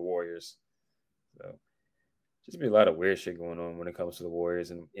from the Warriors. So just be a lot of weird shit going on when it comes to the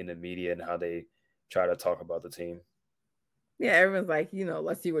Warriors and in the media and how they try to talk about the team. Yeah, everyone's like,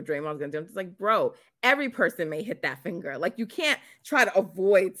 let's see what Draymond's gonna do. It's like, bro, every person may hit that finger. Like, you can't try to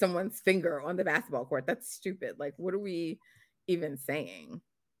avoid someone's finger on the basketball court. That's stupid. Like, what are we even saying?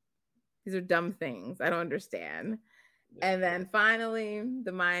 These are dumb things. I don't understand. And then finally,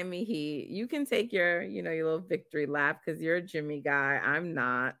 the Miami Heat. You can take your little victory lap because you're a Jimmy guy. I'm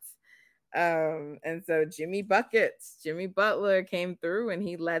not. And so Jimmy Butler came through and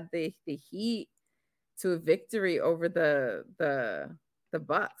he led the Heat to a victory over the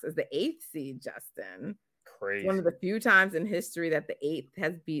Bucks as the 8th seed, Justin. Crazy. One of the few times in history that the 8th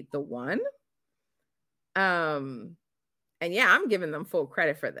has beat the 1. And yeah, I'm giving them full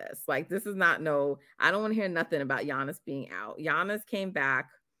credit for this. Like, this is not I don't want to hear nothing about Giannis being out. Giannis came back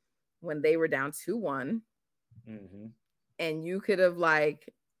when they were down 2-1. Mm-hmm. And you could have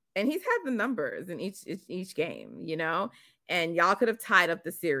and he's had the numbers in each game, and y'all could have tied up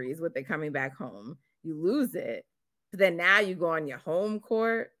the series with it coming back home. You lose it, but then now you go on your home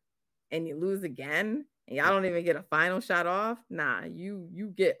court and you lose again, and y'all don't even get a final shot off. Nah,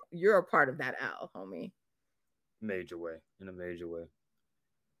 you're a part of that L, homie. In a major way.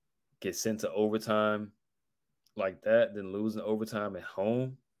 Get sent to overtime like that, then losing overtime at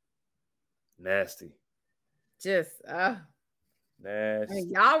home. Nasty. Just nasty. I mean,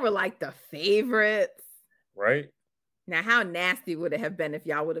 y'all were like the favorites. Right? Now, how nasty would it have been if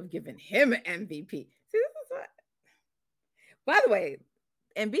y'all would have given him an MVP? See, this is what. By the way,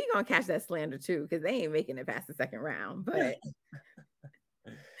 Embiid gonna catch that slander too, because they ain't making it past the second round. But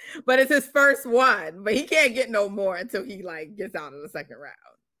but it's his first one. But he can't get no more until he gets out of the second round.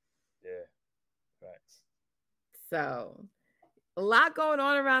 Yeah. Facts. So a lot going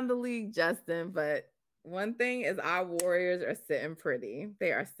on around the league, Justin. But one thing is our Warriors are sitting pretty.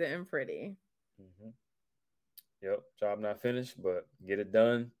 They are sitting pretty. Mm-hmm. Yep. Job not finished, but get it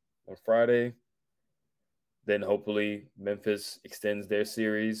done on Friday. Then hopefully Memphis extends their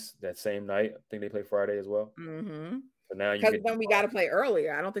series that same night. I think they play Friday as well. Mm-hmm. So now because then we got to play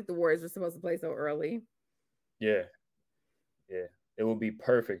earlier. I don't think the Warriors were supposed to play so early. Yeah. It would be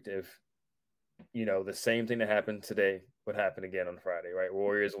perfect if the same thing that happened today would happen again on Friday, right?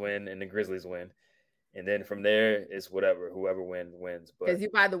 Warriors win and the Grizzlies win. And then from there, it's whoever wins. Because you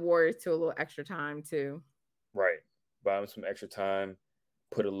buy the Warriors to a little extra time too. Right. Buy them some extra time,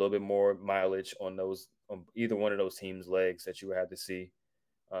 put a little bit more mileage on either one of those teams' legs that you would have to see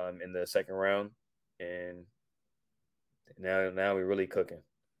in the second round. And now we're really cooking.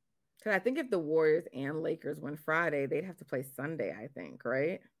 Because I think if the Warriors and Lakers win Friday, they'd have to play Sunday, I think,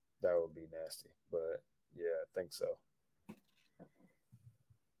 right? That would be nasty. But yeah, I think so.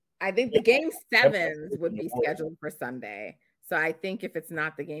 I think the game 7s would be scheduled for Sunday. So I think if it's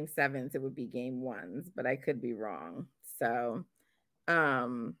not the game 7s, it would be game 1s, but I could be wrong. So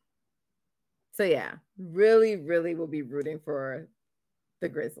yeah, really, really will be rooting for the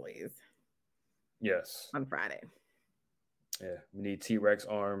Grizzlies. Yes. On Friday. Yeah, we need T-Rex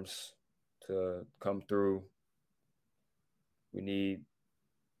arms to come through. We need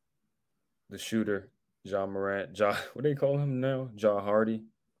the shooter, Ja Morant. What do they call him now? Ja Hardy.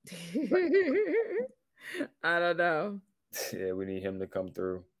 I don't know. Yeah, we need him to come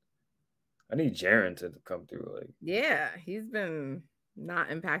through. I need Jaren to come through. Like, yeah, he's been not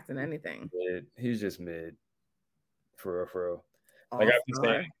impacting anything. He's just mid. For real. Like I've been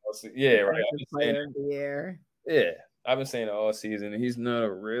saying, yeah, right. Player of the year. Yeah, I've been saying it all season. He's not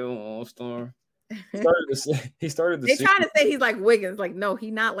a real all-star. He started the They trying to say he's like Wiggins. Like, no,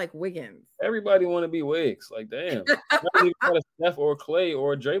 he's not like Wiggins. Everybody want to be Wiggs. Like, damn. Not even got a Steph or Clay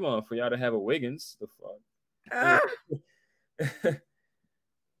or a Draymond for y'all to have a Wiggins. The fuck?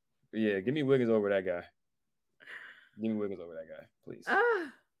 Yeah, give me Wiggins over that guy. Give me Wiggins over that guy, please.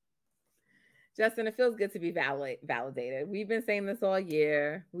 Justin, it feels good to be validated. We've been saying this all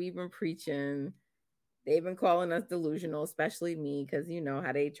year. We've been preaching. They've been calling us delusional, especially me, because you know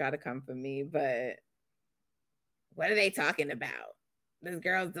how they try to come for me. But what are they talking about? This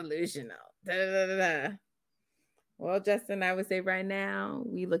girl's delusional. Da-da-da-da-da. Well, Justin, I would say right now,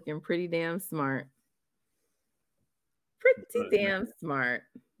 we looking pretty damn smart. Pretty damn smart.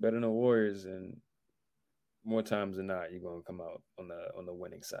 Better than the Warriors, and more times than not, you're gonna come out on the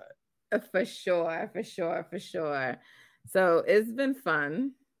winning side. For sure. So it's been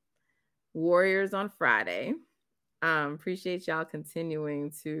fun. Warriors on Friday. Appreciate y'all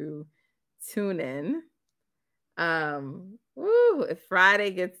continuing to tune in. If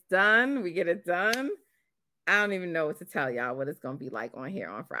Friday gets done, we get it done. I don't even know what to tell y'all what it's gonna be like on here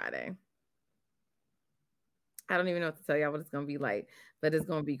on Friday. I don't even know what to tell y'all what it's gonna be like, but it's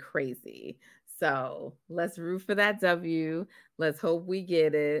gonna be crazy. So let's root for that W. Let's hope we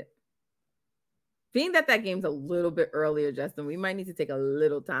get it. Being that game's a little bit earlier, Justin, we might need to take a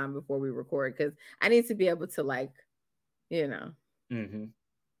little time before we record because I need to be able to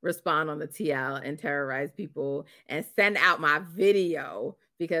respond on the TL and terrorize people and send out my video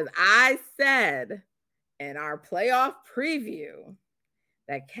because I said in our playoff preview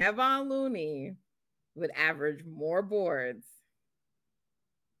that Kevon Looney would average more boards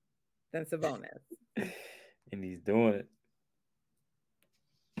than Sabonis. And he's doing it.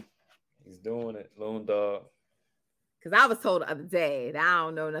 He's doing it, lone dog. Because I was told the other day that I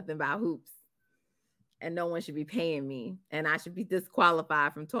don't know nothing about hoops and no one should be paying me and I should be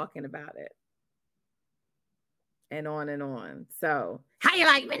disqualified from talking about it. And on and on. So, how you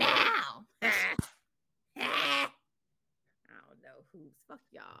like me now? I don't know hoops. Fuck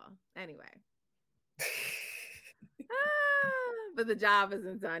y'all. Anyway. But the job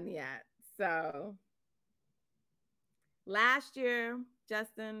isn't done yet. So, last year,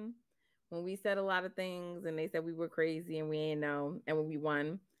 Justin, when we said a lot of things and they said we were crazy and we ain't know, and when we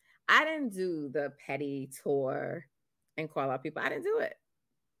won, I didn't do the petty tour and call out people. I didn't do it.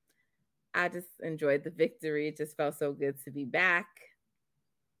 I just enjoyed the victory. It just felt so good to be back.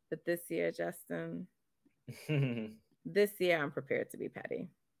 But this year, Justin, this year I'm prepared to be petty.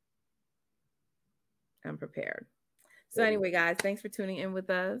 I'm prepared. So anyway, guys, thanks for tuning in with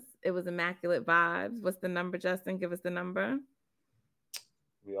us. It was Immaculate Vibes. What's the number, Justin? Give us the number.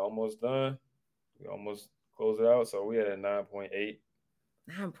 We almost done. We almost close it out. So we had a 9.8.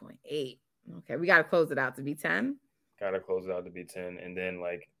 9.8. Okay, we got to close it out to be 10. Got to close it out to be 10. And then,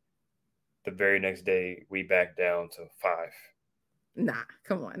 the very next day, we back down to 5. Nah,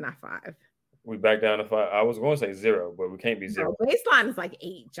 come on, not 5. We back down to 5. I was going to say 0, but we can't be 0. No, baseline is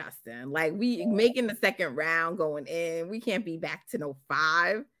 8, Justin. We making the second round going in. We can't be back to no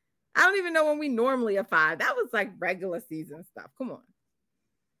 5. I don't even know when we normally are 5. That was regular season stuff. Come on.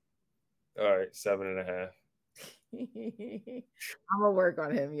 All right, 7.5. I'm gonna work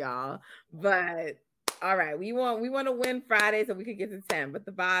on him, y'all. But all right, we want to win Friday so we could get to 10. But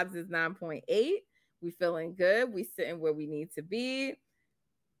the vibes is 9.8. We feeling good. We sitting where we need to be.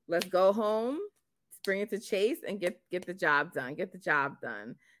 Let's go home, spring it to Chase, and get the job done. Get the job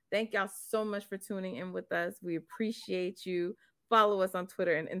done. Thank y'all so much for tuning in with us. We appreciate you. Follow us on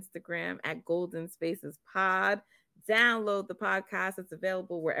Twitter and Instagram at Golden Spaces Pod. Download the podcast. It's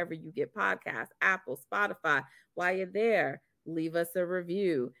available wherever you get podcasts, Apple, Spotify. While you're there, leave us a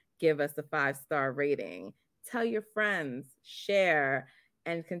review. Give us a 5-star rating. Tell your friends, share,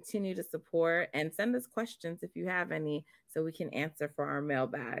 and continue to support. And send us questions if you have any so we can answer for our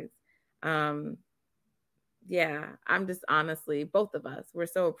mailbags. Yeah, I'm just honestly, both of us, we're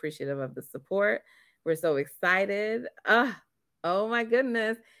so appreciative of the support. We're so excited. Oh my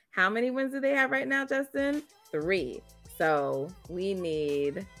goodness. How many wins do they have right now, Justin? 3. So we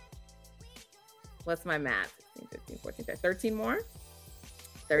need, what's my math? 16, 15, 14, 13 more?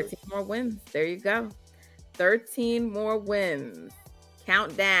 13 more wins. There you go. 13 more wins.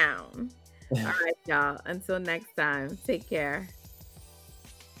 Countdown. All right, y'all. Until next time, take care.